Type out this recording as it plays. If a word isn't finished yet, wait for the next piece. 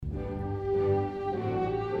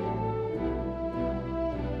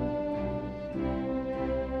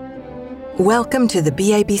Welcome to the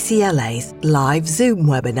BABCLA's live Zoom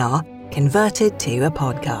webinar, converted to a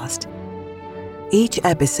podcast. Each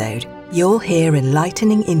episode, you'll hear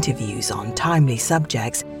enlightening interviews on timely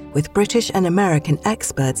subjects with British and American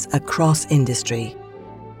experts across industry.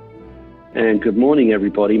 And good morning,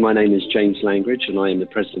 everybody. My name is James Langridge, and I am the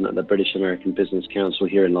president of the British American Business Council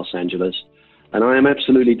here in Los Angeles. And I am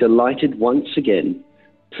absolutely delighted once again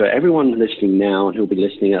for everyone listening now and who'll be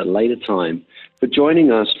listening at a later time for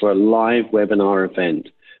joining us for a live webinar event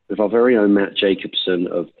with our very own Matt Jacobson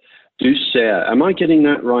of Douceur. Am I getting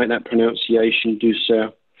that right, that pronunciation,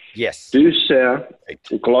 Douceur? Yes. Douceur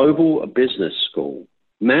Global Business School.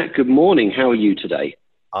 Matt, good morning. How are you today?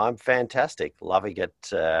 I'm fantastic. Loving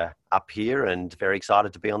it up here and very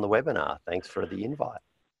excited to be on the webinar. Thanks for the invite.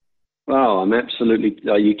 Oh, I'm absolutely,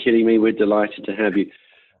 are you kidding me? We're delighted to have you.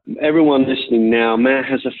 Everyone listening now, Matt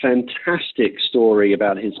has a fantastic story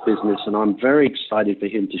about his business, and I'm very excited for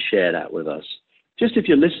him to share that with us. Just if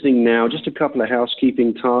you're listening now, just a couple of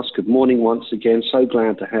housekeeping tasks. Good morning once again. So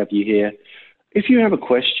glad to have you here. If you have a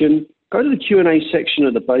question, go to the Q&A section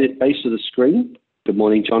at the base of the screen. Good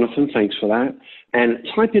morning, Jonathan. Thanks for that. And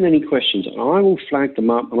type in any questions, and I will flag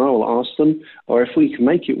them up and I will ask them. Or if we can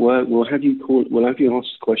make it work, we'll have you ask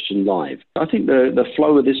the question live. I think the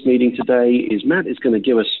flow of this meeting today is Matt is going to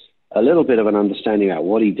give us a little bit of an understanding about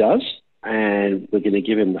what he does, and we're going to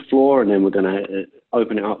give him the floor, and then we're going to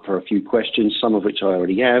open it up for a few questions, some of which I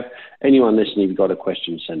already have. Anyone listening, if you've got a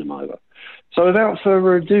question, send them over. So without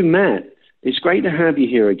further ado, Matt, it's great to have you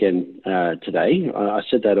here again today. I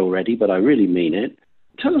said that already, but I really mean it.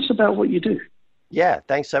 Tell us about what you do. Yeah,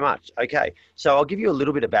 thanks so much. Okay, so I'll give you a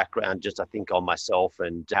little bit of background just I think on myself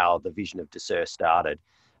and how the vision of Douceur started,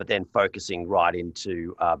 but then focusing right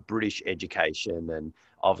into British education and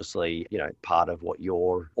obviously, part of what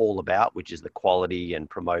you're all about, which is the quality and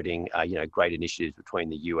promoting, great initiatives between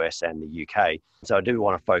the US and the UK. So I do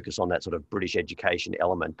want to focus on that sort of British education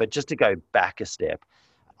element. But just to go back a step,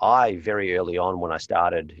 I very early on when I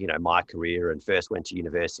started, my career and first went to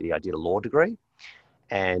university, I did a law degree.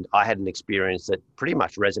 And I had an experience that pretty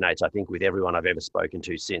much resonates, I think, with everyone I've ever spoken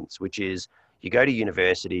to since, which is you go to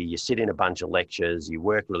university, you sit in a bunch of lectures, you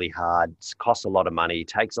work really hard, it costs a lot of money,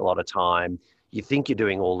 takes a lot of time, you think you're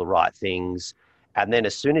doing all the right things. And then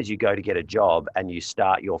as soon as you go to get a job and you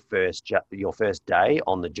start your first day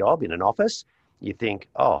on the job in an office, you think,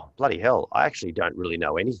 oh, bloody hell, I actually don't really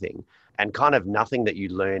know anything. And kind of nothing that you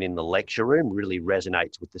learn in the lecture room really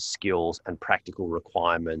resonates with the skills and practical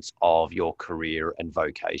requirements of your career and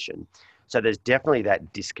vocation. So there's definitely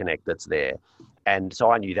that disconnect that's there. And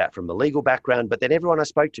so I knew that from the legal background, but then everyone I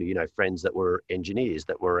spoke to, friends that were engineers,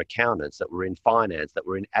 that were accountants, that were in finance, that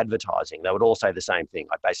were in advertising, they would all say the same thing.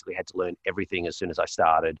 I basically had to learn everything as soon as I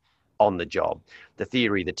started on the job. The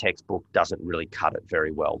theory, the textbook doesn't really cut it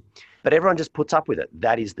very well. But everyone just puts up with it.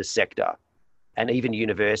 That is the sector. And even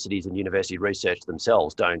universities and university research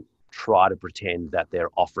themselves don't try to pretend that they're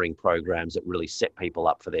offering programs that really set people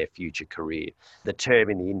up for their future career. The term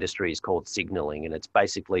in the industry is called signaling, and it's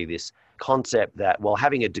basically this concept that, well,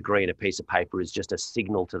 having a degree and a piece of paper is just a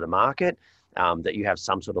signal to the market that you have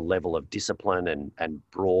some sort of level of discipline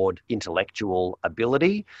and broad intellectual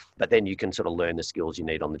ability, but then you can sort of learn the skills you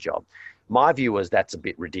need on the job. My view is that's a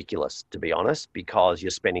bit ridiculous, to be honest, because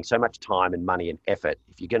you're spending so much time and money and effort.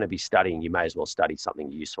 If you're going to be studying, you may as well study something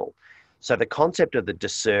useful. So the concept of the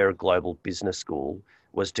Douceur Global Business School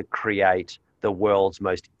was to create the world's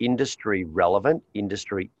most industry relevant,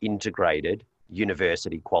 industry integrated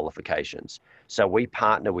university qualifications. So we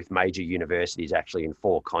partner with major universities actually in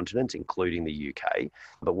 4 continents, including the UK,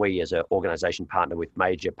 but we as an organization partner with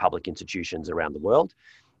major public institutions around the world.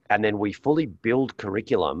 And then we fully build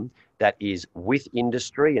curriculum that is with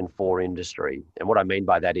industry and for industry. And what I mean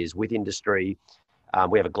by that is with industry,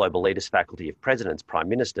 we have a global leaders faculty of presidents, prime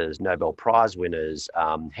ministers, Nobel Prize winners,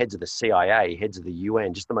 heads of the CIA, heads of the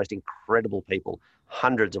UN, just the most incredible people,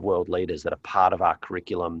 hundreds of world leaders that are part of our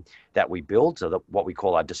curriculum that we build, so what we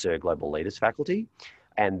call our Douceur Global Leaders faculty.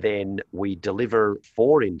 And then we deliver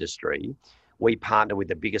for industry. We partner with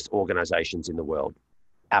the biggest organizations in the world,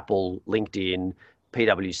 Apple, LinkedIn,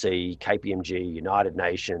 PwC, KPMG, United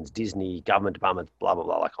Nations, Disney, government departments, blah, blah,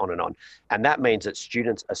 blah, like on and on. And that means that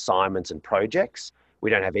students' assignments and projects, we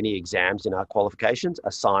don't have any exams in our qualifications.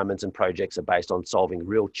 Assignments and projects are based on solving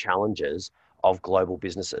real challenges of global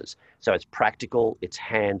businesses. So it's practical, it's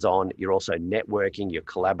hands-on, you're also networking, you're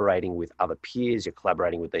collaborating with other peers, you're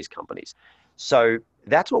collaborating with these companies. So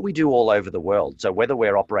that's what we do all over the world. So whether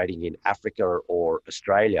we're operating in Africa or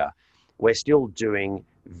Australia, we're still doing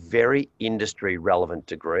very industry relevant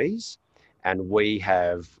degrees And we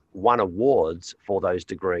have won awards for those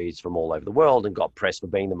degrees from all over the world and got press for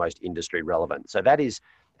being the most industry relevant. So that is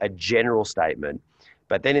a general statement.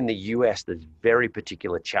 But then in the US, there's very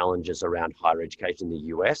particular challenges around higher education in the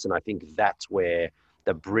US. And I think that's where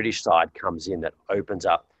the British side comes in, that opens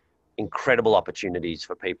up incredible opportunities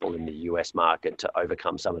for people in the US market to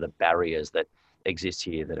overcome some of the barriers that exist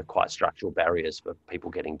here that are quite structural barriers for people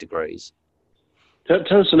getting degrees.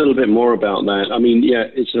 Tell us a little bit more about that. I mean, yeah,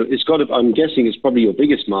 it's got to, I'm guessing it's probably your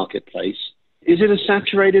biggest marketplace. Is it a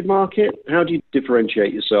saturated market? How do you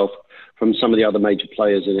differentiate yourself from some of the other major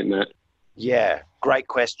players in it, Matt? Yeah, great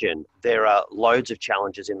question. There are loads of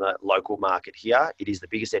challenges in the local market here. It is the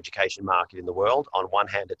biggest education market in the world. On one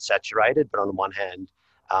hand, it's saturated, but on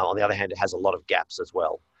the other hand, it has a lot of gaps as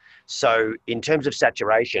well. So in terms of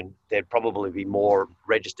saturation, there'd probably be more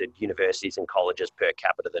registered universities and colleges per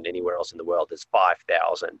capita than anywhere else in the world. There's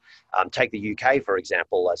 5,000. Take the UK, for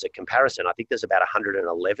example, as a comparison. I think there's about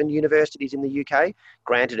 111 universities in the UK.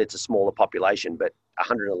 Granted, it's a smaller population, but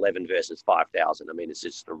 111 versus 5,000. I mean, it's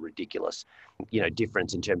just a ridiculous,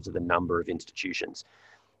 difference in terms of the number of institutions.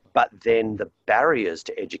 But then the barriers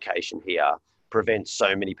to education here prevent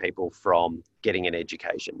so many people from getting an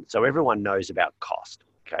education. So everyone knows about cost.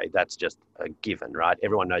 Okay, that's just a given, right?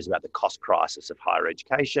 Everyone knows about the cost crisis of higher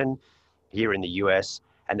education. Here in the US,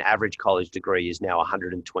 an average college degree is now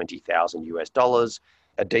 $120,000.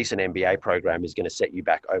 A decent MBA program is going to set you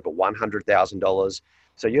back over $100,000.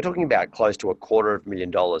 So you're talking about close to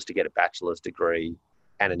 $250,000 to get a bachelor's degree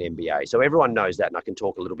and an MBA. So everyone knows that, and I can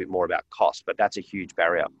talk a little bit more about cost, but that's a huge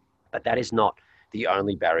barrier. But that is not the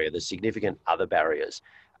only barrier. There's significant other barriers.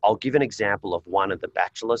 I'll give an example of one of the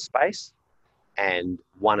bachelor space and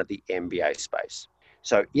one of the MBA space.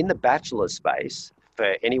 So in the bachelor space,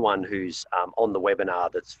 for anyone who's on the webinar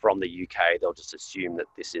that's from the UK, they'll just assume that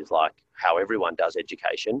this is like how everyone does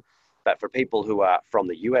education. But for people who are from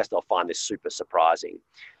the US, they'll find this super surprising.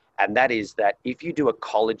 And that is that if you do a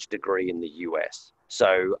college degree in the US,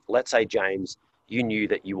 so let's say, James, you knew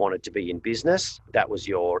that you wanted to be in business, that was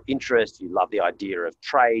your interest, you love the idea of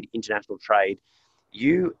trade, international trade,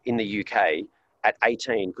 you in the UK at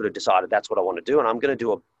 18 could have decided that's what I want to do, and I'm going to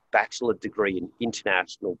do a bachelor degree in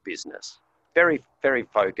international business. Very, very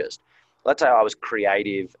focused. Let's say I was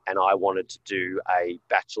creative and I wanted to do a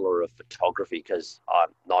bachelor of photography because I'm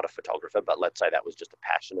not a photographer, but let's say that was just a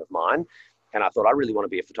passion of mine. And I thought, I really want to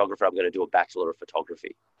be a photographer. I'm going to do a bachelor of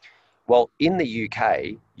photography. Well, in the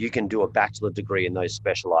UK, you can do a bachelor degree in those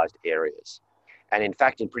specialized areas. And in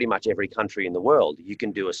fact, in pretty much every country in the world, you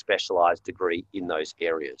can do a specialized degree in those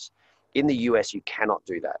areas. In the US, you cannot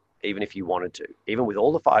do that, even if you wanted to. Even with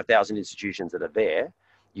all the 5,000 institutions that are there,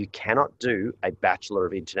 you cannot do a Bachelor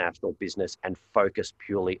of International Business and focus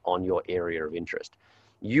purely on your area of interest.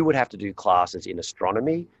 You would have to do classes in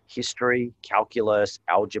astronomy, history, calculus,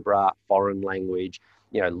 algebra, foreign language,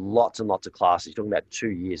 lots and lots of classes. You're talking about 2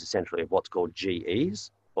 years essentially of what's called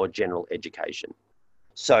GEs, or general education.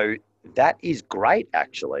 So that is great,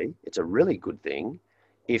 actually. It's a really good thing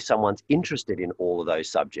if someone's interested in all of those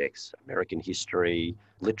subjects, American history,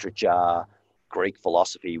 literature, Greek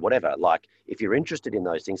philosophy, whatever. Like, if you're interested in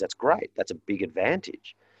those things, that's great. That's a big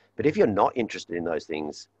advantage. But if you're not interested in those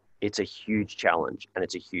things, it's a huge challenge and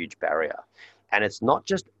it's a huge barrier. And it's not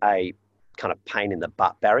just a kind of pain in the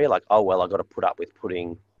butt barrier, like, oh, well, I've got to put up with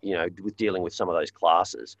with dealing with some of those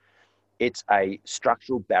classes. It's a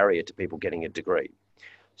structural barrier to people getting a degree.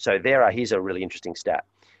 So here's a really interesting stat.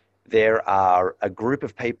 There are a group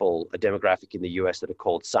of people, a demographic in the US, that are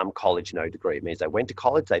called some college, no degree. It means they went to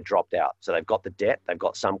college, they dropped out. So they've got the debt, they've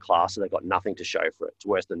got some classes, they've got nothing to show for it. It's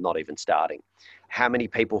worse than not even starting. How many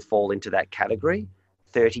people fall into that category?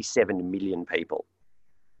 37 million people.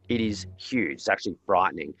 It is huge. It's actually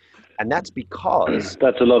frightening. And that's because...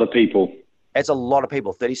 That's a lot of people. It's a lot of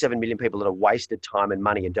people, 37 million people that have wasted time and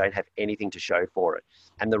money and don't have anything to show for it.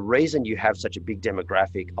 And the reason you have such a big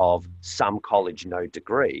demographic of some college, no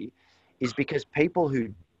degree, is because people who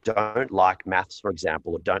don't like maths, for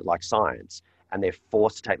example, or don't like science, and they're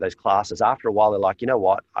forced to take those classes, after a while, they're like, you know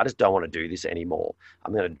what? I just don't want to do this anymore.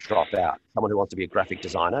 I'm going to drop out. Someone who wants to be a graphic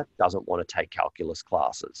designer doesn't want to take calculus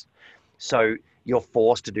classes. So you're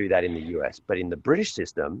forced to do that in the US. But in the British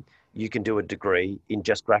system, you can do a degree in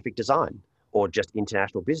just graphic design, or just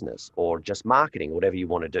international business, or just marketing, whatever you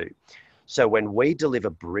want to do. So when we deliver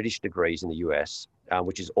British degrees in the US,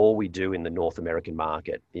 which is all we do in the North American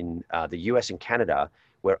market, in the US and Canada,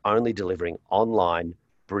 we're only delivering online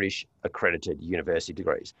British accredited university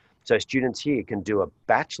degrees. So students here can do a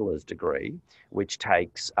bachelor's degree, which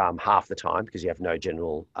takes half the time because you have no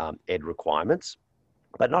general ed requirements.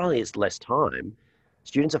 But not only is less time,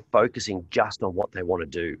 Students are focusing just on what they want to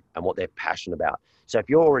do and what they're passionate about. So if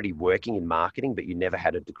you're already working in marketing, but you never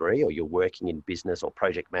had a degree, or you're working in business or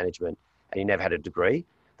project management and you never had a degree,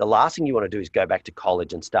 the last thing you want to do is go back to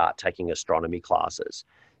college and start taking astronomy classes.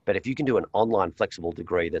 But if you can do an online flexible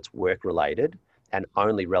degree that's work related and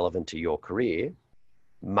only relevant to your career,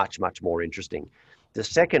 much, much more interesting. The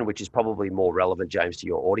second, which is probably more relevant, James, to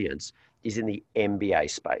your audience, is in the MBA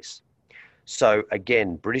space. So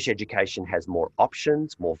again, British education has more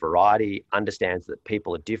options, more variety, understands that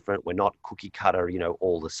people are different. We're not cookie cutter,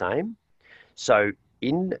 all the same. So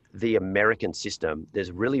in the American system,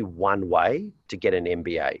 there's really one way to get an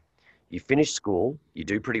MBA. You finish school, you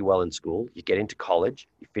do pretty well in school, you get into college,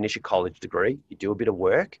 you finish a college degree, you do a bit of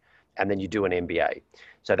work, and then you do an MBA.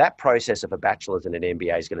 So that process of a bachelor's and an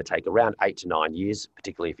MBA is going to take around 8 to 9 years,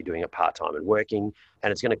 particularly if you're doing it part-time and working,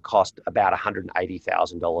 and it's going to cost about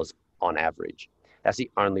 $180,000 on average. That's the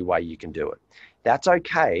only way you can do it. That's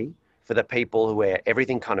okay for the people where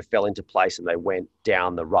everything kind of fell into place and they went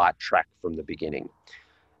down the right track from the beginning.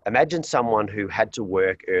 Imagine someone who had to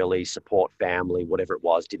work early, support family, whatever it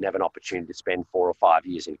was, didn't have an opportunity to spend 4 or 5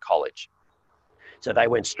 years in college. So they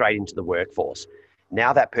went straight into the workforce.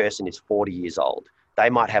 Now that person is 40 years old. They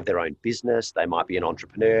might have their own business. They might be an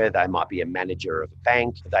entrepreneur. They might be a manager of a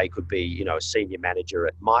bank. They could be, a senior manager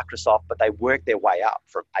at Microsoft, but they worked their way up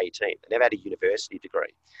from 18. They never had a university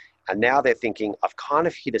degree. And now they're thinking, I've kind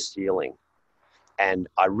of hit a ceiling and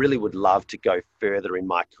I really would love to go further in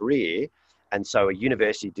my career. And so a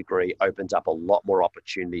university degree opens up a lot more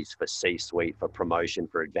opportunities for C-suite, for promotion,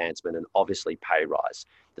 for advancement, and obviously pay rise.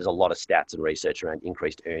 There's a lot of stats and research around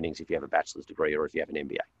increased earnings if you have a bachelor's degree or if you have an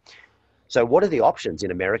MBA. So what are the options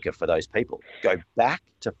in America for those people? Go back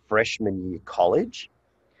to freshman year college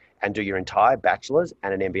and do your entire bachelor's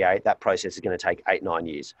and an MBA. That process is going to take 8, 9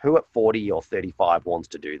 years. Who at 40 or 35 wants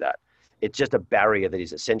to do that? It's just a barrier that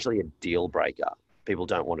is essentially a deal breaker. People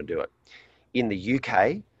don't want to do it. In the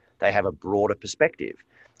UK, they have a broader perspective.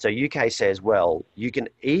 So UK says, well, you can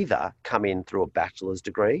either come in through a bachelor's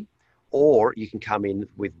degree or you can come in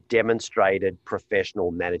with demonstrated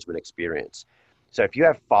professional management experience. So if you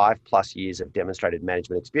have 5+ years of demonstrated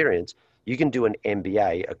management experience, you can do an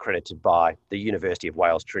MBA accredited by the University of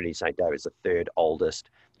Wales, Trinity St David's, the third oldest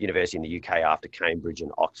university in the UK after Cambridge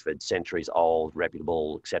and Oxford, centuries old,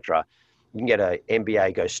 reputable, etc. You can get an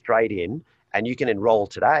MBA, go straight in, and you can enroll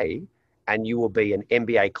today, and you will be an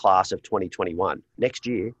MBA class of 2021. Next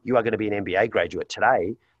year, you are going to be an MBA graduate.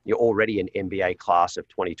 Today, you're already an MBA class of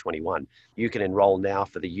 2021. You can enroll now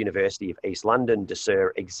for the University of East London DeSer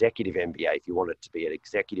Executive MBA if you want it to be at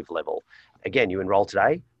executive level. Again, you enroll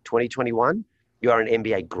today, 2021, you are an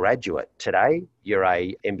MBA graduate. Today, you're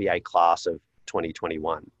a MBA class of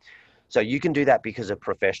 2021. So you can do that because of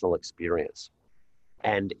professional experience.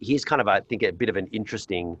 And here's kind of, I think, a bit of an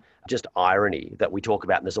interesting just irony that we talk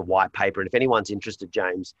about. And there's a white paper. And if anyone's interested,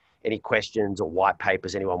 James, any questions or white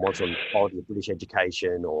papers anyone wants on the quality of British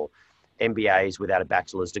education or MBAs without a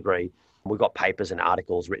bachelor's degree, we've got papers and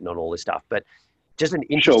articles written on all this stuff. But just an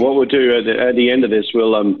interesting... Sure. What we'll do at the end of this,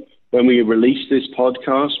 we'll when we release this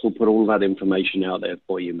podcast, we'll put all that information out there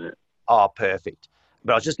for you, Matt. Oh, perfect.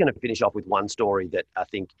 But I was just going to finish off with one story that I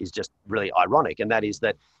think is just really ironic. And that is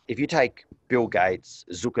that if you take Bill Gates,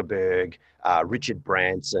 Zuckerberg, Richard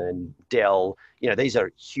Branson, Dell, these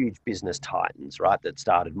are huge business titans, right, that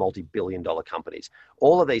started multi-billion-dollar companies.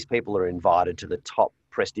 All of these people are invited to the top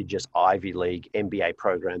prestigious Ivy League MBA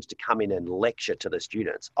programs to come in and lecture to the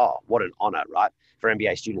students. Oh, what an honor, right, for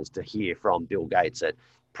MBA students to hear from Bill Gates at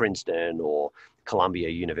Princeton or Columbia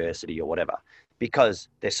University or whatever, because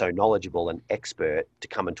they're so knowledgeable and expert to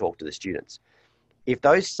come and talk to the students. If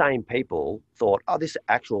those same people thought, oh, this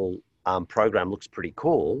actual program looks pretty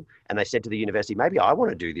cool, and they said to the university, maybe I want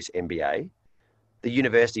to do this MBA, the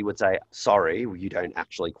university would say, sorry, you don't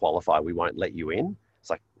actually qualify. We won't let you in. It's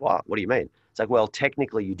like, what? What do you mean? It's like, well,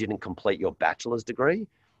 technically you didn't complete your bachelor's degree,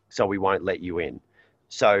 so we won't let you in.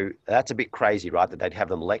 So that's a bit crazy, right? That they'd have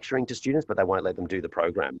them lecturing to students, but they won't let them do the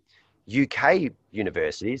program. UK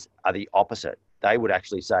universities are the opposite. They would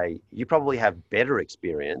actually say, you probably have better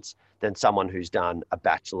experience than someone who's done a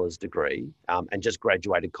bachelor's degree and just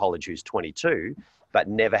graduated college who's 22, but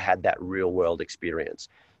never had that real world experience.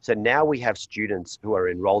 So now we have students who are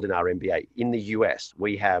enrolled in our MBA in the US.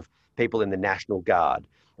 We have people in the National Guard.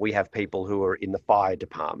 We have people who are in the fire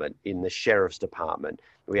department, in the sheriff's department.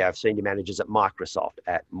 We have senior managers at Microsoft,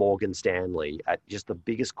 at Morgan Stanley, at just the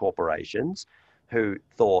biggest corporations who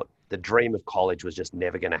thought the dream of college was just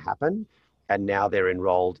never going to happen. And now they're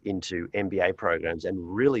enrolled into MBA programs, and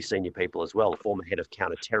really senior people as well, former head of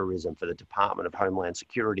counterterrorism for the Department of Homeland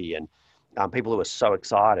Security, and People who are so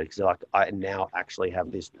excited because they're like, I now actually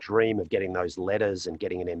have this dream of getting those letters and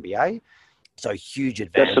getting an MBA. So huge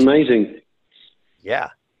advantage. That's amazing. Yeah,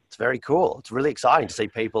 it's very cool. It's really exciting to see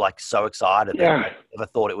people like so excited that they never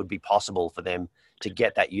thought it would be possible for them to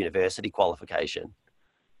get that university qualification.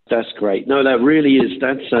 That's great. No, that really is.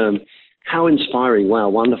 That's how inspiring. Wow,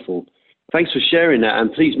 wonderful. Thanks for sharing that.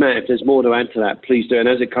 And please, Matt, if there's more to add to that, please do. And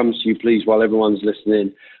as it comes to you, please, while everyone's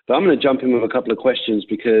listening. But I'm going to jump in with a couple of questions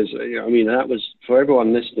because, I mean, that was, for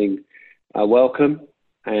everyone listening, welcome.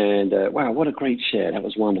 And wow, what a great share. That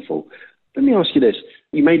was wonderful. Let me ask you this.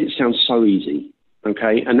 You made it sound so easy,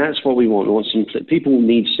 okay? And that's what we want. We want simplicity. People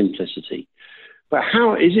need simplicity. But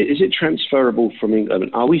how is it transferable from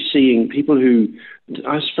England? Are we seeing people who,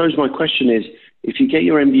 I suppose my question is, if you get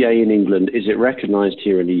your MBA in England, is it recognized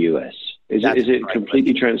here in the US? Is it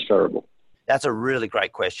completely transferable? That's a really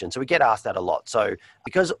great question. So we get asked that a lot. So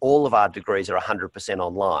because all of our degrees are 100%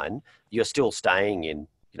 online, you're still staying in,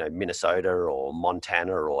 Minnesota or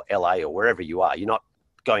Montana or LA or wherever you are. You're not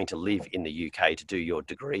going to live in the UK to do your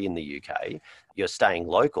degree in the UK. You're staying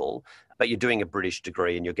local, but you're doing a British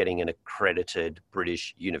degree and you're getting an accredited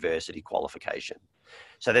British university qualification.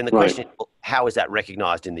 So then the question, how is that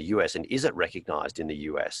recognized in the US, and is it recognized in the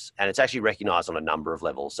US? And it's actually recognized on a number of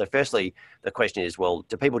levels. So firstly, the question is, well,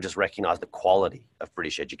 do people just recognize the quality of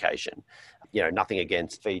British education? Nothing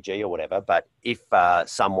against Fiji or whatever, but if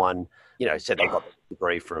someone, said they got a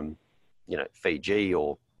degree from, Fiji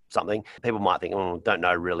or something, people might think, don't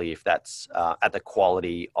know really if that's at the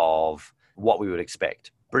quality of what we would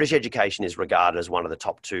expect. British education is regarded as one of the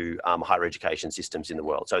top two higher education systems in the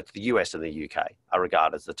world. So it's the US and the UK are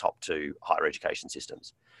regarded as the top two higher education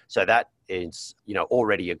systems. So that is,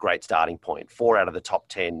 already a great starting point. 4 out of the top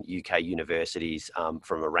 10 UK universities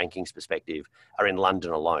from a rankings perspective are in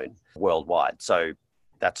London alone worldwide. So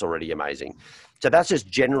that's already amazing. So that's just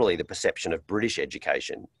generally the perception of British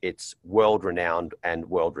education. It's world-renowned and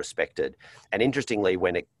world-respected. And interestingly,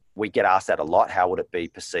 we get asked that a lot, how would it be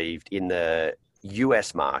perceived in the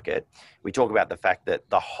US market? We talk about the fact that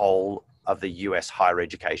the whole of the US higher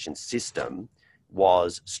education system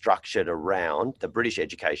was structured around the British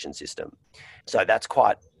education system. So that's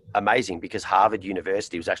quite amazing because Harvard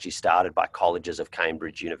University was actually started by colleges of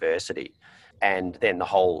Cambridge University. And then the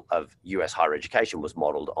whole of US higher education was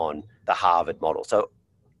modeled on the Harvard model. So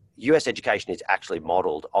US education is actually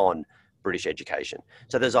modeled on British education.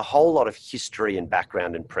 So there's a whole lot of history and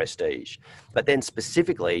background and prestige. But then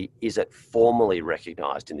specifically, is it formally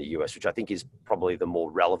recognized in the US, which I think is probably the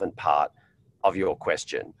more relevant part of your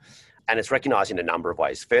question. And it's recognized in a number of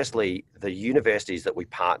ways. Firstly, the universities that we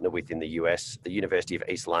partner with in the US, the University of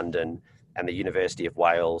East London and the University of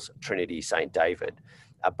Wales, Trinity St. David,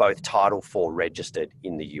 are both Title IV registered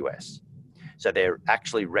in the US. So they're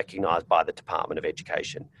actually recognized by the Department of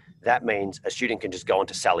Education. That means a student can just go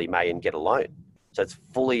onto Sallie Mae and get a loan. So it's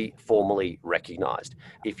fully formally recognized.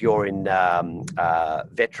 If you're in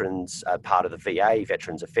veterans, part of the VA,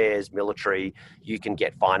 Veterans Affairs, military, you can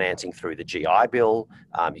get financing through the GI Bill.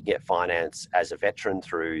 You can get finance as a veteran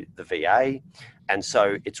through the VA. And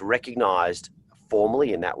so it's recognized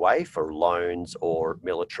formally in that way for loans or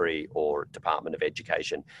military or Department of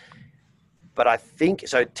Education. But I think,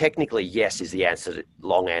 so technically, yes, is the answer,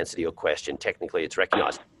 long answer to your question. Technically, it's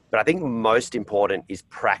recognized. But I think most important is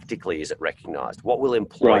practically, is it recognized? What will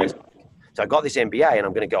employers think? So I got this MBA and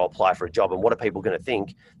I'm going to go apply for a job. And what are people going to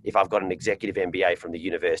think if I've got an executive MBA from the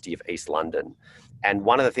University of East London? And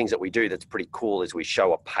one of the things that we do that's pretty cool is we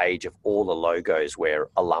show a page of all the logos where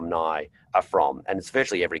alumni are from. And it's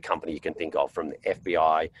virtually every company you can think of, from the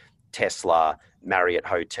FBI, Tesla, Marriott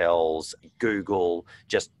Hotels, Google,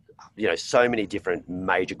 just, so many different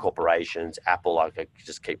major corporations, Apple, I could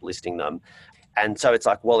just keep listing them. And so it's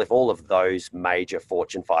like, well, if all of those major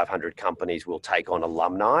Fortune 500 companies will take on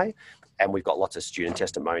alumni, and we've got lots of student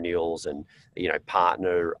testimonials and,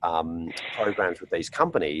 partner programs with these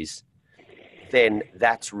companies, then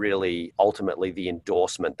that's really ultimately the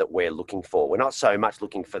endorsement that we're looking for. We're not so much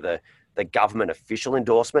looking for the government official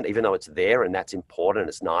endorsement, even though it's there and that's important,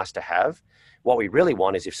 it's nice to have. What we really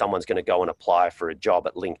want is if someone's going to go and apply for a job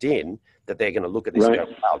at LinkedIn, that they're going to look at this and go,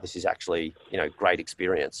 wow, this is actually, great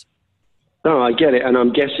experience. No, I get it. And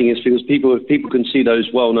I'm guessing it's because if people can see those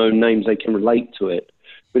well-known names, they can relate to it.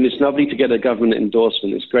 But it's lovely to get a government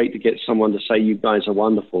endorsement. It's great to get someone to say, you guys are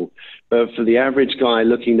wonderful. But for the average guy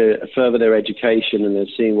looking to further their education and they're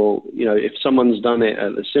seeing, well, if someone's done it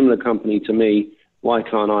at a similar company to me, why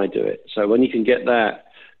can't I do it? So when you can get that,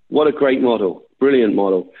 what a great model, brilliant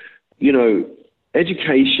model.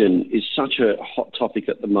 Education is such a hot topic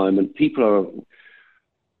at the moment. People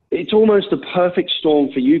are it's almost the perfect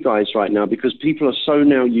storm for you guys right now because people are so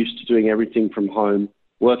now used to doing everything from home,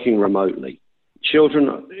 working remotely.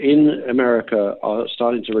 Children in America are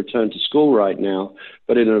starting to return to school right now,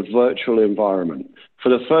 but in a virtual environment for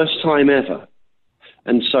the first time ever.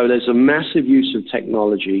 And so there's a massive use of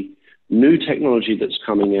technology, new technology that's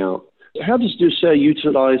coming out. How does Douceur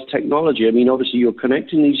utilize technology? I mean, obviously, you're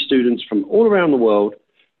connecting these students from all around the world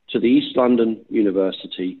to the East London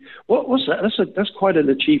University. What's that? That's quite an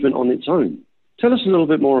achievement on its own. Tell us a little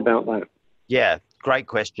bit more about that. Yeah, great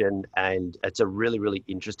question. And it's a really, really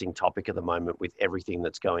interesting topic at the moment with everything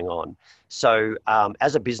that's going on. So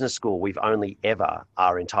as a business school,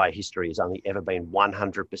 our entire history has only ever been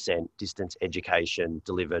 100% distance education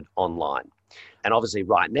delivered online. And obviously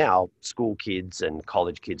right now, school kids and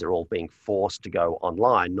college kids are all being forced to go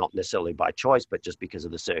online, not necessarily by choice, but just because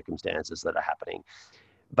of the circumstances that are happening.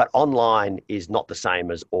 But online is not the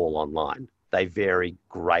same as all online. They vary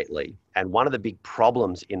greatly. And one of the big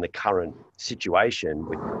problems in the current situation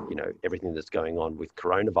with, everything that's going on with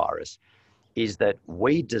coronavirus is that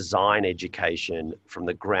we design education from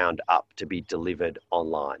the ground up to be delivered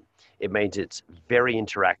online. It means it's very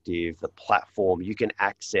interactive. The platform, you can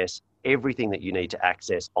access everything that you need to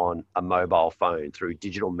access on a mobile phone through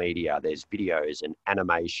digital media. There's videos and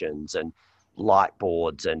animations and light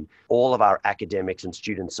boards, and all of our academics and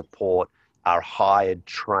student support are hired,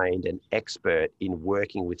 trained and expert in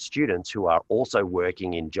working with students who are also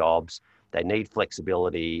working in jobs. They need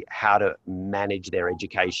flexibility, how to manage their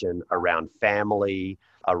education around family,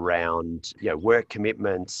 around work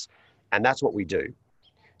commitments, and that's what we do.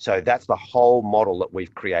 So that's the whole model that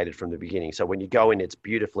we've created from the beginning. So when you go in, it's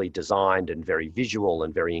beautifully designed and very visual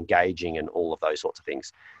and very engaging and all of those sorts of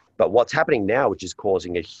things. But what's happening now, which is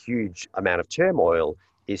causing a huge amount of turmoil,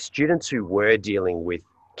 is students who were dealing with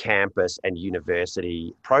campus and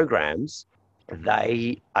university programs,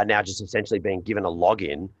 they are now just essentially being given a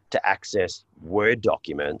login to access Word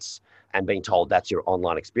documents and being told that's your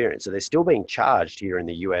online experience. So they're still being charged here in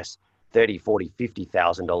the US $30,000, $40,000,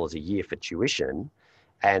 $50,000 a year for tuition.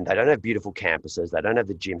 And they don't have beautiful campuses. They don't have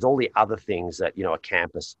the gyms, all the other things that, a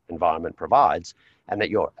campus environment provides and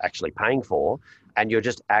that you're actually paying for. And you're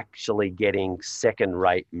just actually getting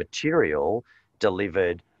second-rate material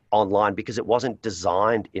delivered online because it wasn't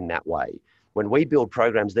designed in that way. When we build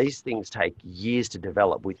programs, these things take years to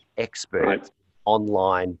develop with expert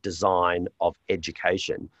online design of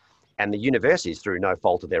education. And the universities, through no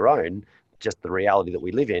fault of their own, just the reality that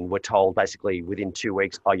we live in, we're told basically within 2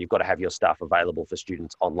 weeks, you've got to have your stuff available for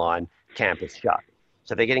students online, campus shut.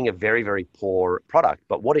 So they're getting a very, very poor product.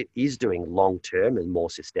 But what it is doing long-term and more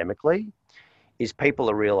systemically is people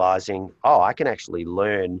are realizing, I can actually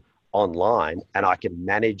learn online and I can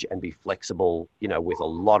manage and be flexible, with a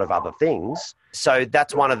lot of other things. So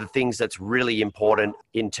that's one of the things that's really important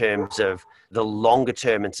in terms of the longer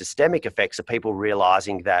term and systemic effects of people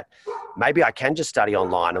realizing that maybe I can just study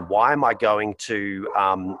online, and why am I going to,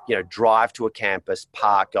 drive to a campus,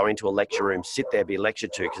 park, go into a lecture room, sit there, be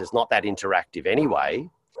lectured to, because it's not that interactive anyway.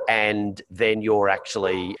 And then you're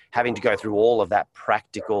actually having to go through all of that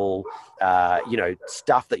practical,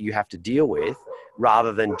 stuff that you have to deal with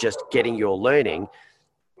rather than just getting your learning.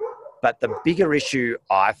 But the bigger issue,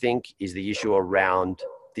 I think, is the issue around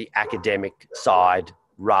the academic side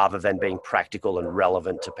rather than being practical and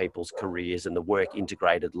relevant to people's careers and the work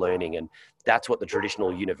integrated learning. And that's what the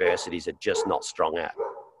traditional universities are just not strong at.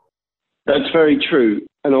 That's very true.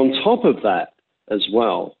 And on top of that as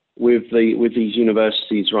well, with these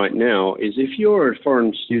universities right now, is if you're a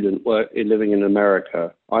foreign student living in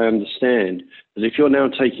America, I understand that if you're now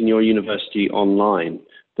taking your university online,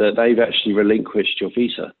 that they've actually relinquished your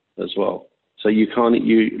visa as well. So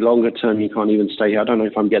longer term, you can't even stay here. I don't know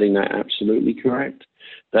if I'm getting that absolutely correct.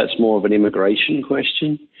 That's more of an immigration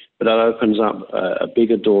question, but that opens up a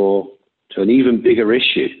bigger door to an even bigger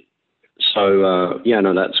issue. So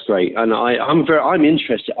that's great, and I'm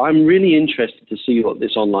interested. I'm really interested to see what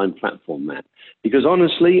this online platform, Matt, because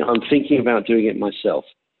honestly, I'm thinking about doing it myself,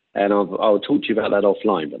 and I'll talk to you about that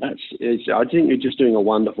offline. But I think you're just doing a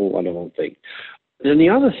wonderful, wonderful thing. And the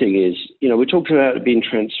other thing is, we're talking about it being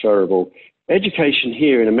transferable. Education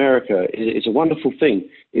here in America is a wonderful thing.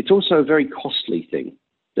 It's also a very costly thing.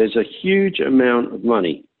 There's a huge amount of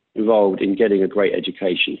money involved in getting a great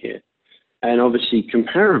education here, and obviously,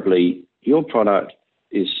 comparably, your product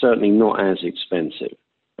is certainly not as expensive,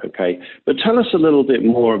 okay? But tell us a little bit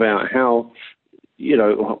more about how, you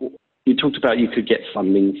talked about you could get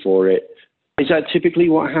funding for it. Is that typically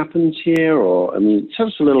what happens here? Or, I mean, tell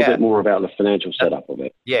us a little bit more about the financial setup of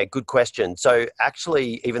it. Yeah, good question. So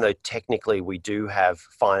actually, even though technically we do have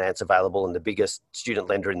finance available and the biggest student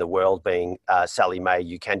lender in the world being Sallie Mae,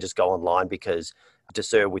 you can just go online because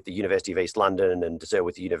DeSer with the University of East London and DeSer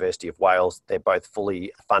with the University of Wales, they're both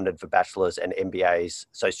fully funded for bachelor's and MBAs.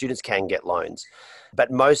 So students can get loans.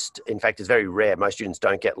 But most, in fact, it's very rare. Most students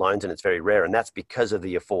don't get loans and it's very rare. And that's because of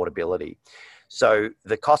the affordability. So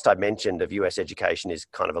the cost I mentioned of US education is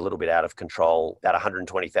kind of a little bit out of control, about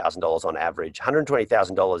 $120,000 on average.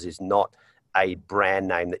 $120,000 is not a brand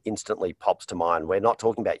name that instantly pops to mind. We're not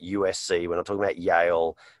talking about USC, we're not talking about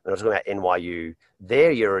Yale, we're not talking about NYU.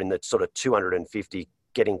 There you're in the sort of 250,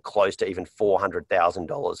 getting close to even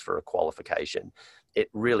 $400,000 for a qualification. It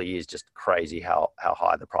really is just crazy how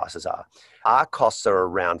high the prices are. Our costs are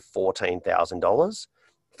around $14,000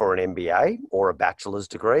 for an MBA or a bachelor's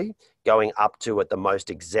degree, going up to, at the most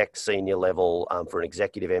exec senior level for an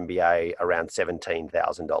executive MBA, around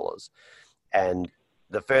 $17,000. And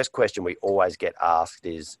the first question we always get asked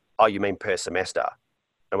is, oh, you mean per semester?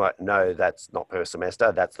 I'm like, no, that's not per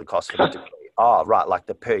semester. That's the cost of the degree. Oh, right, like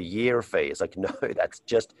the per year fee. It's like, no, that's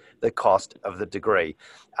just the cost of the degree.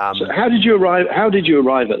 So how did you arrive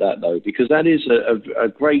at that, though? Because that is a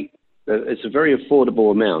great, it's a very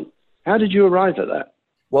affordable amount. How did you arrive at that?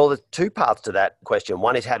 Well, there's two parts to that question.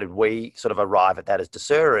 One is, how did we sort of arrive at that as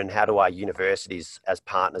DeSer, and how do our universities as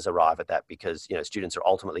partners arrive at that? Because, you know, students are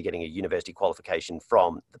ultimately getting a university qualification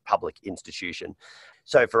from the public institution.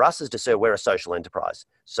 So for us as DeSer, we're a social enterprise.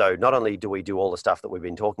 So not only do we do all the stuff that we've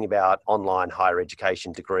been talking about, online higher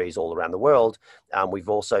education degrees all around the world, we've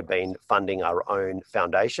also been funding our own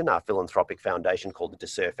foundation, our philanthropic foundation called the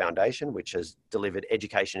DeSer Foundation, which has delivered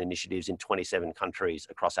education initiatives in 27 countries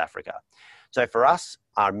across Africa. So for us,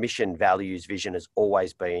 our mission, values, vision has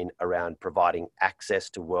always been around providing access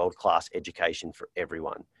to world-class education for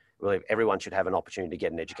everyone. We believe everyone should have an opportunity to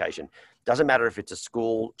get an education. Doesn't matter if it's a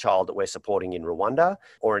school child that we're supporting in Rwanda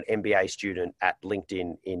or an MBA student at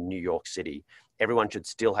LinkedIn in New York City. Everyone should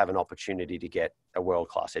still have an opportunity to get a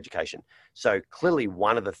world-class education. So clearly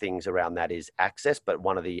one of the things around that is access, but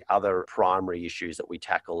one of the other primary issues that we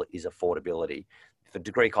tackle is affordability. If a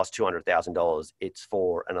degree costs $200,000, it's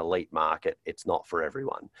for an elite market. It's not for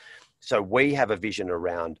everyone. So we have a vision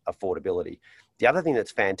around affordability. The other thing that's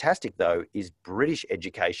fantastic, though, is British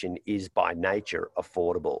education is by nature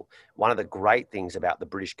affordable. One of the great things about the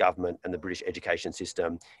British government and the British education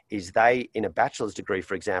system is they, in a bachelor's degree,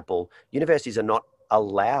 for example, universities are not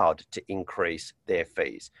allowed to increase their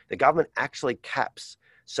fees. The government actually caps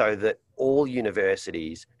so that all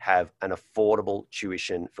universities have an affordable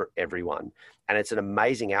tuition for everyone. And it's an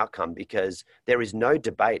amazing outcome because there is no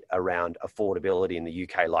debate around affordability in the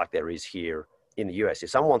UK like there is here in the US. If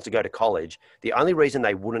someone wants to go to college, the only reason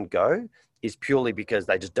they wouldn't go is purely because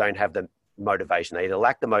they just don't have the motivation. They either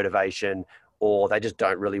lack the motivation or they just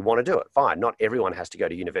don't really want to do it. Fine, not everyone has to go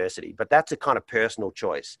to university, but that's a kind of personal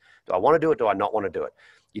choice. Do I want to do it? Do I not want to do it?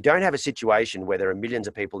 You don't have a situation where there are millions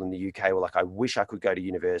of people in the UK who are like, I wish I could go to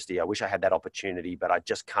university. I wish I had that opportunity, but I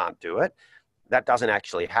just can't do it. That doesn't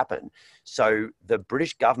actually happen. So the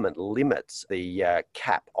British government limits the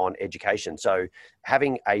cap on education. So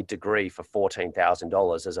having a degree for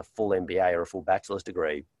 $14,000 as a full MBA or a full bachelor's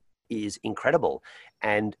degree is incredible.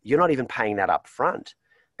 And you're not even paying that up front.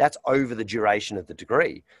 That's over the duration of the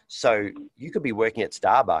degree. So you could be working at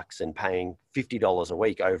Starbucks and paying $50 a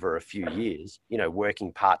week over a few years, you know,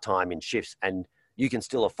 working part-time in shifts, and you can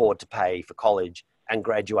still afford to pay for college and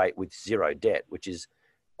graduate with zero debt, which is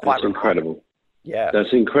quite incredible. Yeah.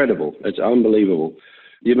 That's incredible. It's unbelievable.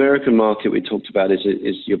 The American market we talked about is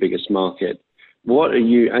your biggest market. What are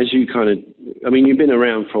you, as you kind of, I mean, you've been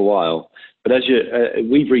around for a while, but as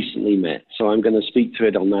we've recently met, so I'm going to speak to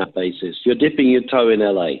it on that basis. You're dipping your toe in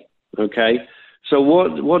LA, okay? So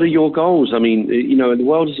what are your goals? I mean, you know, the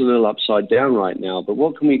world is a little upside down right now, but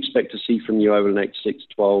what can we expect to see from you over the next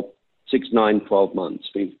 12 months?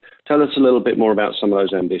 Tell us a little bit more about some of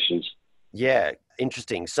those ambitions. Yeah,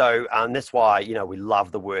 interesting. So that's why, you know, we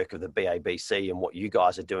love the work of the BABC and what you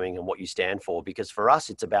guys are doing and what you stand for, because for us,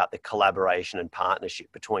 it's about the collaboration and partnership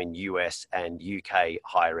between US and UK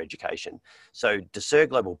higher education. So DeSer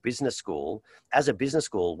Global Business School, as a business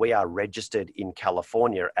school, we are registered in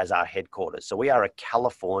California as our headquarters. So we are a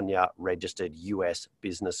California registered US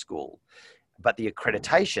business school. But the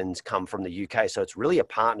accreditations come from the UK. So it's really a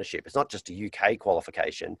partnership. It's not just a UK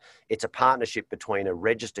qualification. It's a partnership between a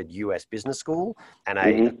registered US business school and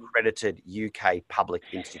an accredited UK public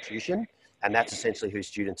institution. And that's essentially who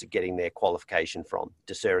students are getting their qualification from,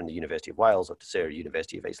 DSER in the University of Wales or DSER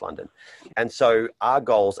University of East London. And so our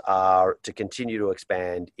goals are to continue to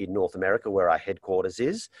expand in North America, where our headquarters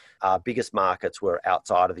is. Our biggest markets were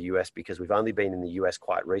outside of the US because we've only been in the US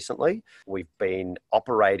quite recently. We've been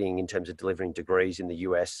operating in terms of delivering degrees in the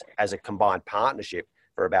US as a combined partnership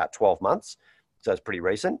for about 12 months. So it's pretty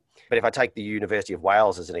recent. But if I take the University of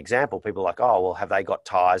Wales as an example, people are like, oh, well, have they got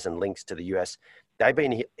ties and links to the US? They've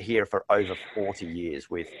been here for over 40 years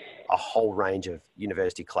with a whole range of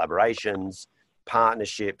university collaborations,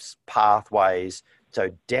 partnerships, pathways. So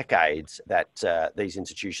decades that these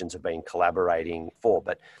institutions have been collaborating for.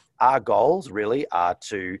 But our goals really are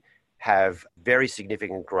to have very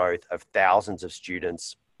significant growth of thousands of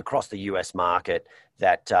students across the US market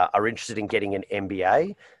that are interested in getting an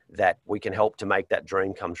MBA, that we can help to make that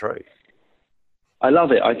dream come true. I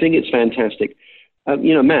love it. I think it's fantastic.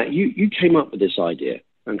 Matt, you came up with this idea,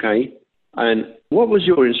 okay? And what was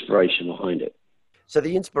your inspiration behind it? So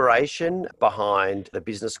the inspiration behind the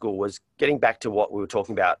business school was getting back to what we were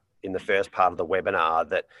talking about in the first part of the webinar,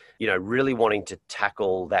 that, really wanting to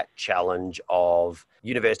tackle that challenge of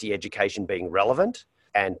university education being relevant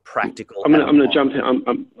and practical. I'm going to jump in. I'm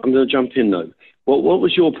going to jump in though. What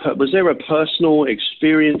was there a personal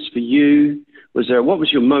experience for you? What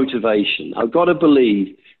was your motivation? I've got to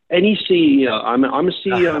believe any CEO, I'm a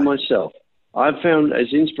CEO myself. I've found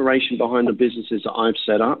as inspiration behind the businesses that I've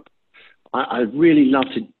set up. I'd really love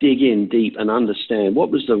to dig in deep and understand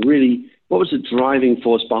what was the driving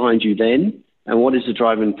force behind you then, and what is the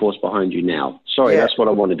driving force behind you now? Sorry, that's what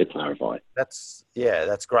I wanted to clarify. That's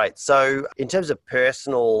great. So in terms of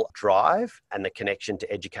personal drive and the connection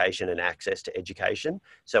to education and access to education.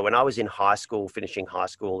 So when I was in high school, finishing high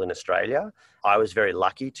school in Australia, I was very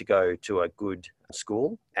lucky to go to a good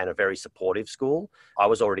school and a very supportive school. I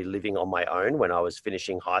was already living on my own when I was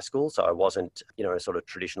finishing high school, so I wasn't, a sort of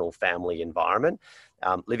traditional family environment.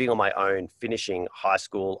 Living on my own, finishing high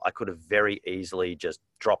school, I could have very easily just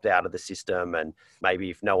dropped out of the system, and maybe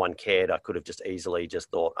if no one cared, I could have just easily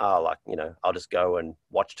just thought, I'll just go and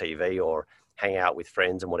watch TV or hang out with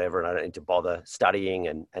friends and whatever, and I don't need to bother studying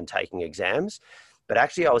and taking exams. But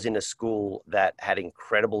actually, I was in a school that had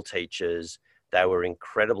incredible teachers. They were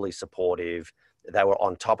incredibly supportive. They were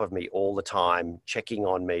on top of me all the time, checking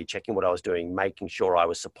on me, checking what I was doing, making sure I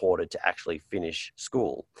was supported to actually finish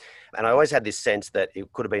school. And I always had this sense that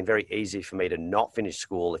it could have been very easy for me to not finish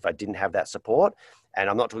school if I didn't have that support. And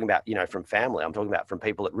I'm not talking about, from family. I'm talking about from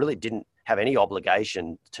people that really didn't have any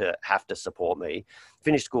obligation to have to support me.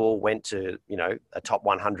 Finished school, went to, a top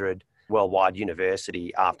 100 worldwide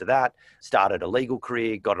university after that, started a legal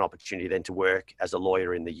career, got an opportunity then to work as a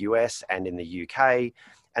lawyer in the US and in the UK.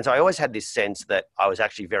 And so I always had this sense that I was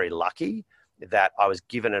actually very lucky that I was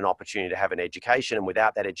given an opportunity to have an education. And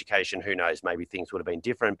without that education, who knows, maybe things would have been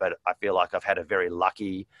different. But I feel like I've had a very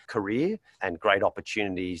lucky career and great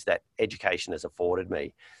opportunities that education has afforded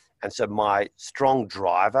me. And so my strong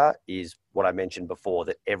driver is what I mentioned before,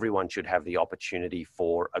 that everyone should have the opportunity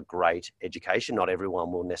for a great education. Not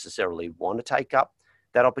everyone will necessarily want to take up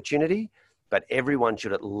that opportunity, but everyone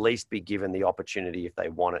should at least be given the opportunity if they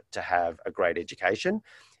want it to have a great education.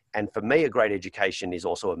 And for me, a great education is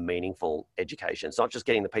also a meaningful education. It's not just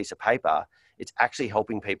getting the piece of paper, it's actually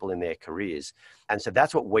helping people in their careers. And so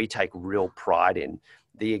that's what we take real pride in.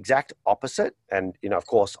 The exact opposite, and of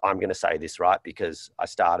course, I'm going to say this, right, because I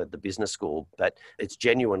started the business school, but it's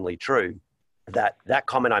genuinely true that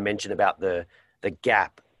comment I mentioned about the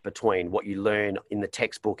gap between what you learn in the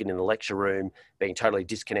textbook and in the lecture room being totally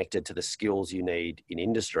disconnected to the skills you need in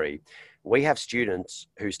industry. We have students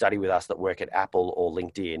who study with us that work at Apple or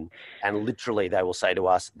LinkedIn, and literally they will say to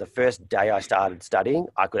us, the first day I started studying,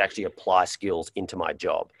 I could actually apply skills into my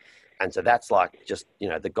job. And so that's like just,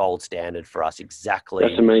 the gold standard for us. Exactly.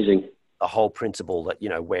 That's amazing. The whole principle that,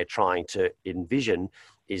 we're trying to envision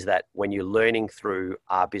is that when you're learning through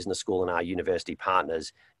our business school and our university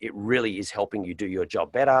partners, it really is helping you do your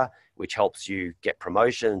job better, which helps you get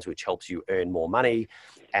promotions, which helps you earn more money.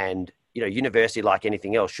 And, university, like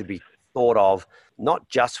anything else, should be thought of not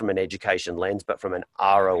just from an education lens, but from an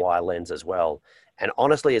ROI lens as well. And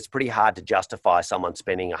honestly, it's pretty hard to justify someone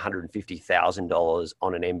spending $150,000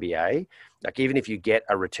 on an MBA. Like, even if you get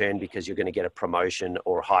a return because you're going to get a promotion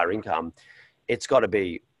or a higher income, it's got to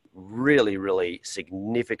be really, really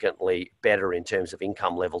significantly better in terms of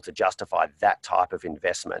income level to justify that type of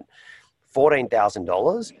investment.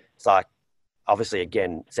 $14,000, it's like, obviously,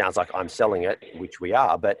 again, sounds like I'm selling it, which we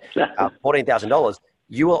are, but $14,000,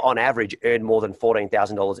 you will on average earn more than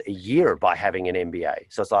 $14,000 a year by having an MBA.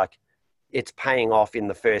 So it's like, it's paying off in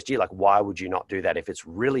the first year. Like, why would you not do that if it's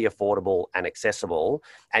really affordable and accessible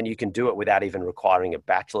and you can do it without even requiring a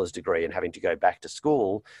bachelor's degree and having to go back to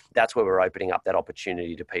school? That's where we're opening up that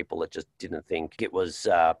opportunity to people that just didn't think it was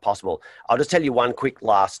possible. I'll just tell you one quick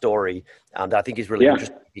last story that I think is really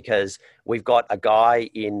interesting, because we've got a guy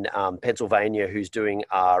in Pennsylvania who's doing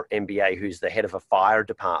our MBA, who's the head of a fire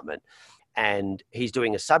department. And he's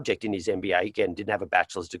doing a subject in his MBA. Again, didn't have a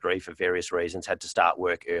bachelor's degree for various reasons, had to start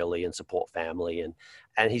work early and support family.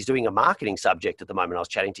 And he's doing a marketing subject at the moment. I was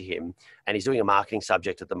chatting to him, and he's doing a marketing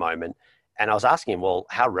subject at the moment. And I was asking him, well,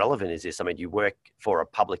 how relevant is this? I mean, you work for a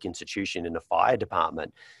public institution in a fire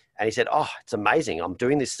department. And he said, oh, it's amazing. I'm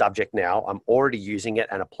doing this subject now. I'm already using it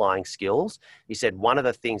and applying skills. He said, one of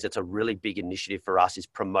the things that's a really big initiative for us is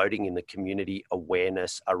promoting in the community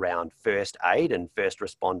awareness around first aid and first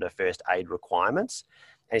responder first aid requirements.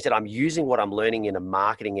 And he said, I'm using what I'm learning in a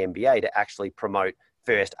marketing MBA to actually promote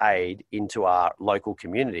first aid into our local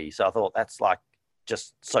community. So I thought that's like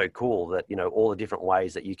just so cool that, you know, all the different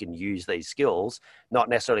ways that you can use these skills, not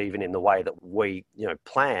necessarily even in the way that we, you know,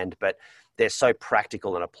 planned, but they're so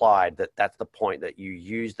practical and applied that that's the point, that you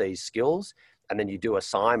use these skills and then you do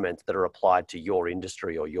assignments that are applied to your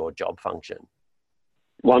industry or your job function.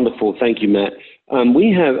 Wonderful. Thank you, Matt.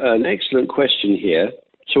 We have an excellent question here,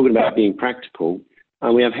 talking about being practical.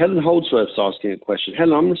 We have Helen Holdsworth asking a question.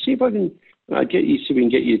 Helen, I'm going to see if I can see if we can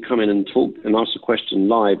get you to come in and talk and ask the question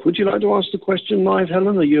live. Would you like to ask the question live,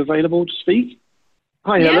 Helen? Are you available to speak?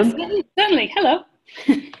 Hi, yes, Helen. Certainly. Hello.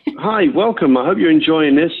 Hi, welcome. I hope you're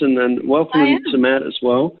enjoying this, and then welcome to Matt as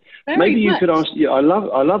well. Maybe you could ask. Yeah, I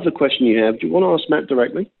love the question you have. Do you want to ask Matt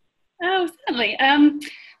directly? Oh, certainly.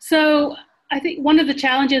 So I think one of the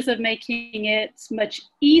challenges of making it much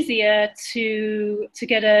easier to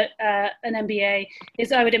get an MBA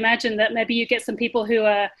is, I would imagine that maybe you get some people who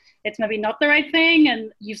it's maybe not the right thing,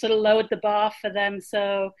 and you've sort of lowered the bar for them.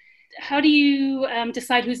 So how do you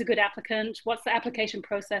decide who's a good applicant? What's the application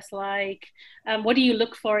process like? What do you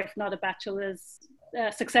look for, if not a bachelor's,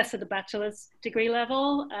 success at the bachelor's degree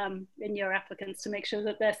level in your applicants to make sure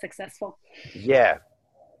that they're successful? Yeah.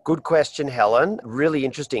 Good question, Helen. Really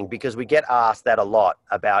interesting, because we get asked that a lot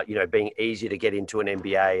about, you know, being easier to get into an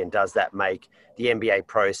MBA, and does that make the MBA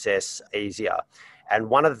process easier? And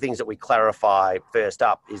one of the things that we clarify first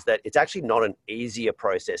up is that it's actually not an easier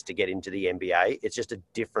process to get into the MBA. It's just a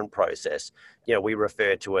different process. You know, we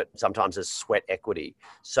refer to it sometimes as sweat equity.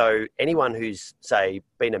 So anyone who's, say,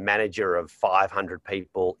 been a manager of 500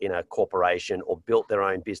 people in a corporation, or built their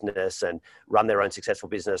own business and run their own successful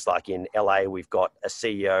business, like in LA, we've got a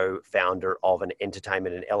CEO, founder of an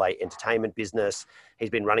entertainment and LA entertainment business. He's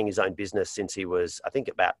been running his own business since he was, I think,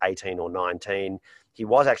 about 18 or 19. He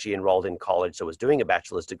was actually enrolled in college, so was doing a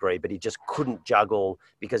bachelor's degree, but he just couldn't juggle,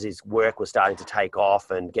 because his work was starting to take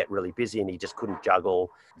off and get really busy, and he just couldn't juggle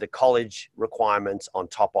the college requirements on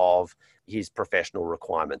top of his professional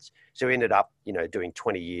requirements. So he ended up, you know, doing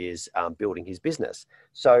 20 years building his business.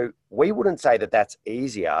 So we wouldn't say that that's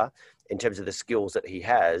easier in terms of the skills that he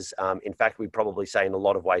has. In fact, we'd probably say in a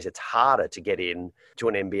lot of ways it's harder to get in to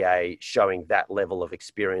an MBA showing that level of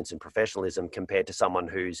experience and professionalism compared to someone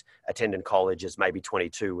who's attended college as maybe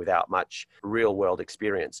 22 without much real world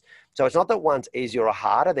experience. So it's not that one's easier or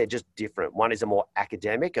harder, they're just different. One is a more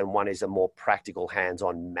academic and one is a more practical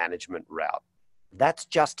hands-on management route. That's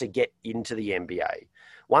just to get into the MBA.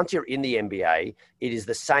 Once you're in the MBA, it is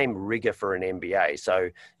the same rigor for an MBA. So,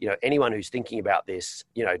 you know, anyone who's thinking about this,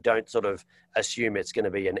 you know, don't sort of assume it's going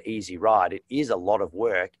to be an easy ride. It is a lot of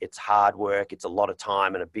work. It's hard work. It's a lot of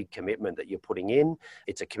time and a big commitment that you're putting in.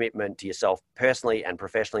 It's a commitment to yourself personally and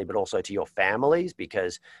professionally, but also to your families,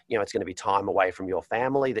 because, you know, it's going to be time away from your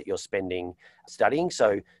family that you're spending studying.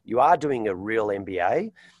 So you are doing a real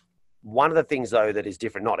MBA. One of the things, though, that is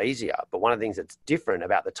different, not easier, but one of the things that's different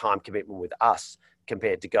about the time commitment with us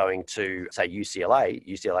compared to going to, say, UCLA.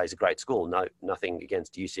 UCLA is a great school, nothing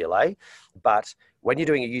against UCLA. But when you're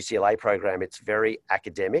doing a UCLA program, it's very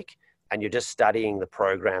academic and you're just studying the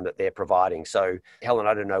program that they're providing. So, Helen,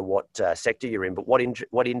 I don't know what sector you're in, but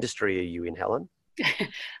what industry are you in, Helen?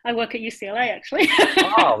 I work at UCLA, actually.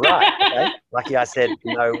 Oh, right. Okay. Lucky I said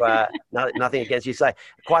nothing against UCLA.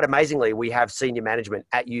 Quite amazingly, we have senior management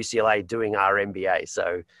at UCLA doing our MBA.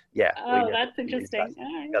 So, yeah. Oh, that's interesting.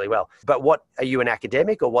 Really well. But what, are you an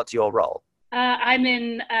academic or what's your role? I'm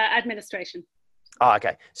in administration. Oh,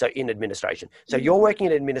 okay. So in administration. So you're working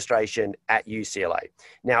in administration at UCLA.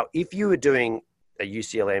 Now, if you were doing a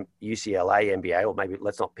UCLA MBA, or maybe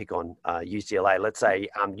let's not pick on UCLA, let's say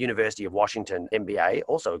University of Washington MBA,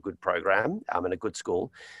 also a good program and a good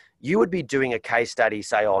school, you would be doing a case study,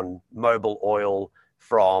 say, on Mobil Oil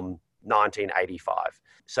from 1985.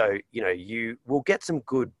 So, you will get some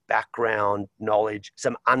good background knowledge,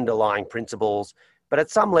 some underlying principles, but at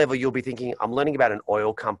some level you'll be thinking, I'm learning about an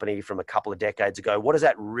oil company from a couple of decades ago. What does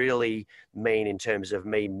that really mean in terms of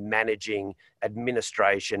me managing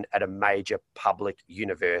administration at a major public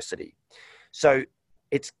university? So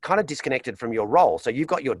it's kind of disconnected from your role. So you've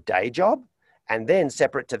got your day job, and then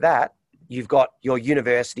separate to that, you've got your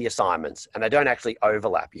university assignments, and they don't actually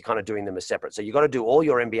overlap. You're kind of doing them as separate. So you've got to do all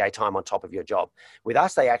your MBA time on top of your job. With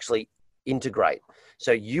us, they actually integrate.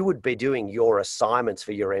 So you would be doing your assignments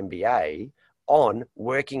for your MBA on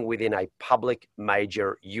working within a public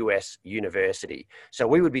major US university. So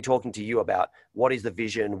we would be talking to you about what is the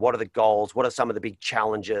vision, what are the goals, what are some of the big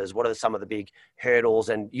challenges, what are some of the big hurdles,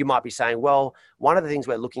 and you might be saying, well, one of the things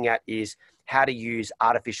we're looking at is how to use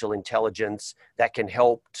artificial intelligence that can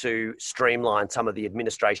help to streamline some of the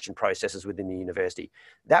administration processes within the university.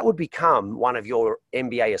 That would become one of your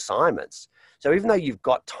MBA assignments. So even though you've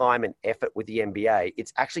got time and effort with the MBA,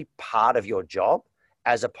 it's actually part of your job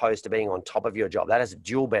as opposed to being on top of your job. That has a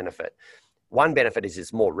dual benefit. One benefit is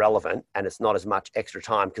it's more relevant and it's not as much extra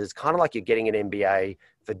time, because it's kind of like you're getting an MBA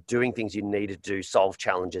for doing things you need to do, solve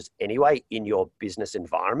challenges anyway in your business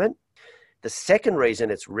environment. The second reason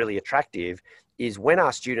it's really attractive is when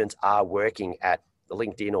our students are working at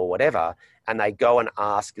LinkedIn or whatever, and they go and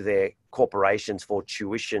ask their corporations for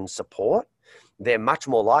tuition support, they're much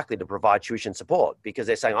more likely to provide tuition support, because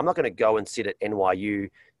they're saying, I'm not going to go and sit at NYU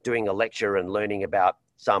doing a lecture and learning about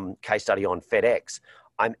some case study on FedEx.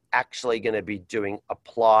 I'm actually going to be doing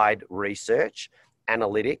applied research,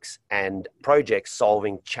 analytics, and projects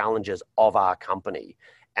solving challenges of our company.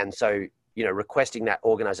 And so, requesting that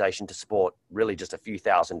organization to support really just a few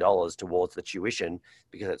 $1,000s towards the tuition,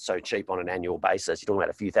 because it's so cheap on an annual basis, you're talking about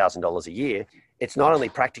a few $1,000s a year. It's not only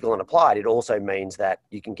practical and applied, it also means that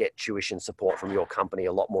you can get tuition support from your company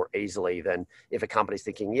a lot more easily than if a company's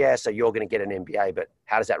thinking, yeah, so you're going to get an MBA, but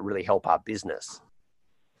how does that really help our business?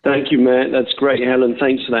 Thank you, Matt. That's great, Helen.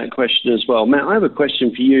 Thanks for that question as well. Matt, I have a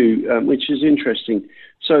question for you, which is interesting.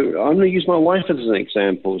 So I'm going to use my wife as an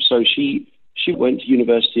example. So she went to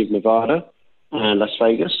University of Nevada, Las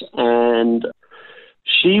Vegas, and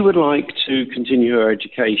she would like to continue her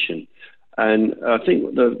education. And I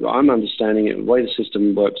think I'm understanding it, the way the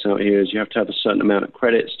system works out here is you have to have a certain amount of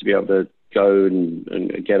credits to be able to go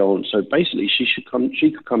and get on. So basically, she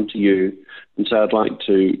could come to you and say, I'd like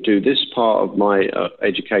to do this part of my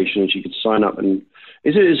education, and she could sign up. And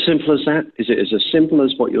is it as simple as that? Is it as simple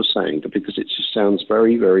as what you're saying? Because it just sounds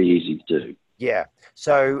very, very easy to do. Yeah.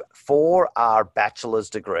 So for our bachelor's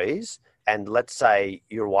degrees, and let's say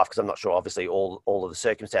your wife, because I'm not sure, obviously, all of the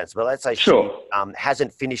circumstances, but let's say sure. She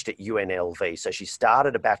hasn't finished at UNLV. So she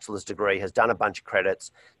started a bachelor's degree, has done a bunch of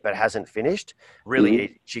credits, but hasn't finished.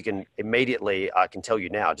 Really, she can immediately, I can tell you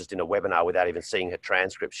now, just in a webinar without even seeing her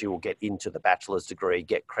transcript, she will get into the bachelor's degree,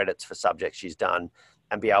 get credits for subjects she's done,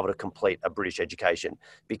 and be able to complete a British education,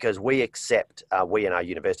 because we and our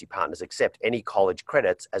university partners accept any college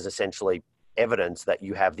credits as essentially evidence that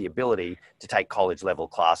you have the ability to take college level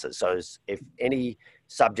classes. So if any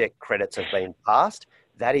subject credits have been passed,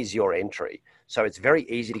 that is your entry. So it's very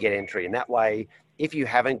easy to get entry. And that way, if you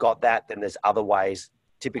haven't got that, then there's other ways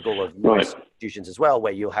typical of US institutions as well,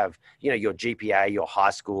 where you'll have, your GPA, your high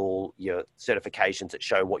school, your certifications that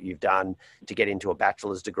show what you've done to get into a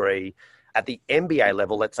bachelor's degree. At the MBA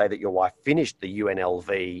level, let's say that your wife finished the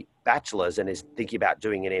UNLV bachelor's and is thinking about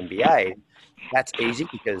doing an MBA. That's easy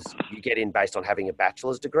because you get in based on having a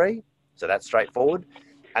bachelor's degree. So that's straightforward.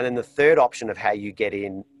 And then the third option of how you get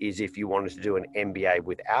in is if you wanted to do an MBA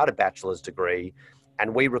without a bachelor's degree,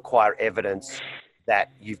 and we require evidence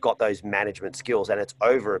that you've got those management skills, and it's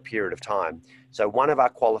over a period of time. So one of our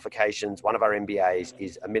qualifications, one of our MBAs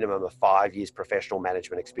is a minimum of 5 years professional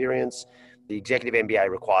management experience. The executive MBA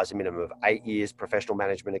requires a minimum of 8 years professional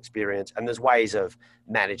management experience, and there's ways of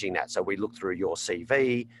managing that. So we look through your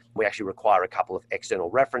CV. We actually require a couple of external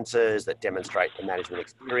references that demonstrate the management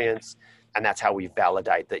experience, and that's how we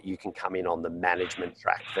validate that you can come in on the management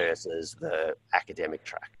track versus the academic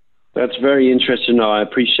track. That's very interesting. No, I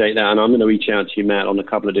appreciate that. And I'm going to reach out to you, Matt, on a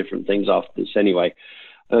couple of different things after this anyway.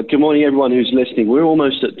 Good morning, everyone who's listening. We're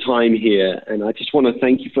almost at time here, and I just want to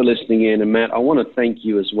thank you for listening in. And Matt, I want to thank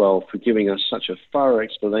you as well for giving us such a thorough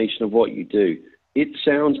explanation of what you do. It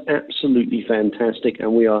sounds absolutely fantastic,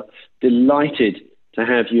 and we are delighted to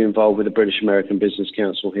have you involved with the British American Business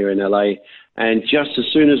Council here in LA. And just as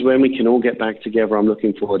soon as when we can all get back together, I'm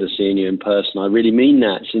looking forward to seeing you in person. I really mean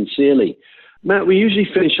that sincerely. Matt, we usually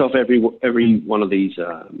finish off every one of these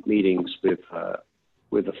meetings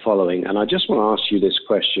with the following, and I just want to ask you this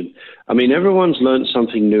question. I mean, everyone's learned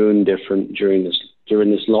something new and different during this during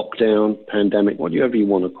this lockdown, pandemic, whatever you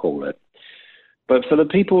want to call it. But for the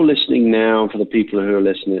people listening now, for the people who are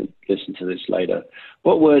listen to this later,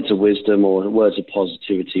 what words of wisdom or words of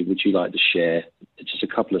positivity would you like to share? Just a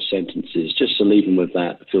couple of sentences, just to leave them with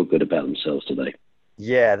that, to feel good about themselves today.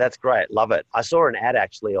 Yeah, that's great. Love it. I saw an ad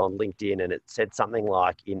actually on LinkedIn and it said something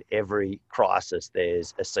like, in every crisis,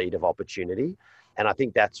 there's a seed of opportunity. And I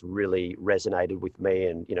think that's really resonated with me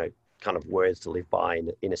and, kind of words to live by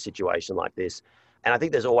in a situation like this. And I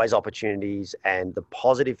think there's always opportunities. And the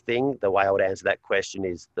positive thing, the way I would answer that question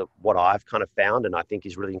is that what I've kind of found, and I think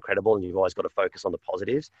is really incredible, and you've always got to focus on the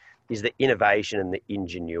positives, is the innovation and the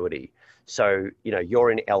ingenuity. So, you're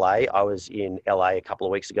in LA. I was in LA a couple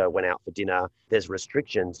of weeks ago, went out for dinner. There's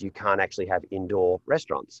restrictions. You can't actually have indoor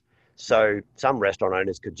restaurants. So some restaurant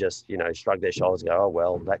owners could just, shrug their shoulders and go, oh,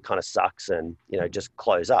 well, that kind of sucks, and, just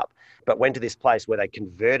close up. But went to this place where they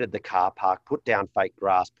converted the car park, put down fake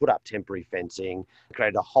grass, put up temporary fencing,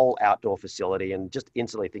 created a whole outdoor facility, and just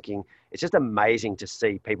instantly thinking, it's just amazing to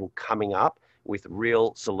see people coming up with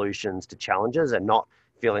real solutions to challenges and not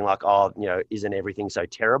feeling like, isn't everything so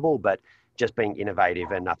terrible, but just being innovative.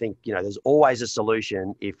 And I think, there's always a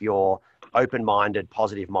solution if you're open-minded,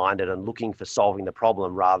 positive-minded, and looking for solving the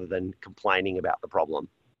problem rather than complaining about the problem.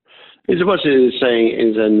 It's what it is saying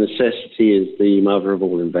is a necessity is the mother of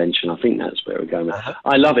all invention. I think that's where we're going with.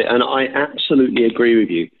 I love it. And I absolutely agree with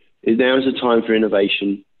you. Now is a time for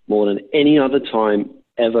innovation more than any other time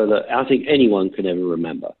ever that I think anyone could ever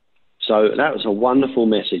remember. So that was a wonderful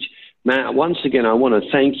message. Matt, once again, I want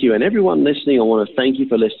to thank you, and everyone listening, I want to thank you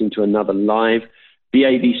for listening to another live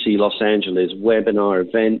BABC Los Angeles webinar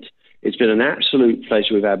event. It's been an absolute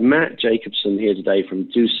pleasure. We've had Matt Jacobson here today from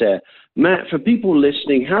Douceur. Matt, for people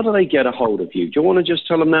listening, how do they get a hold of you? Do you want to just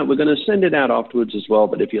tell them that? We're going to send it out afterwards as well,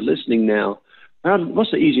 but if you're listening now, what's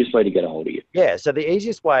the easiest way to get a hold of you? Yeah, so the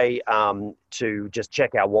easiest way to just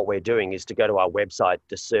check out what we're doing is to go to our website,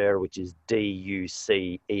 Douceur, which is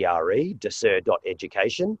DUCERE,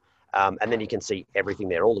 douceur.education. And then you can see everything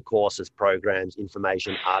there, all the courses, programs,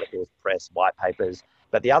 information, articles, press, white papers.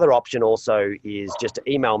 But the other option also is just to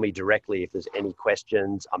email me directly if there's any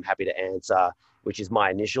questions. I'm happy to answer, which is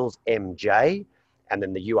my initials, MJ, and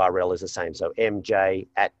then the URL is the same. So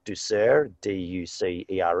MJ@Douceur,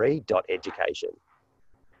 DUCERE.education.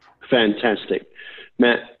 Fantastic.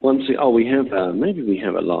 Matt, maybe we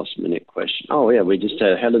have a last minute question. Oh yeah, we just,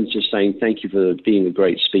 Helen's just saying, thank you for being a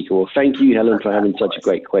great speaker. Well, thank you, Helen, for having such a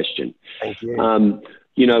great question. Thank you.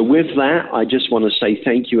 With that, I just want to say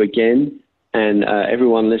thank you again. And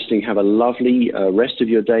everyone listening, have a lovely rest of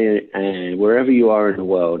your day. And wherever you are in the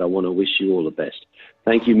world, I want to wish you all the best.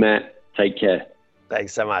 Thank you, Matt. Take care.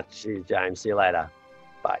 Thanks so much, James. See you later.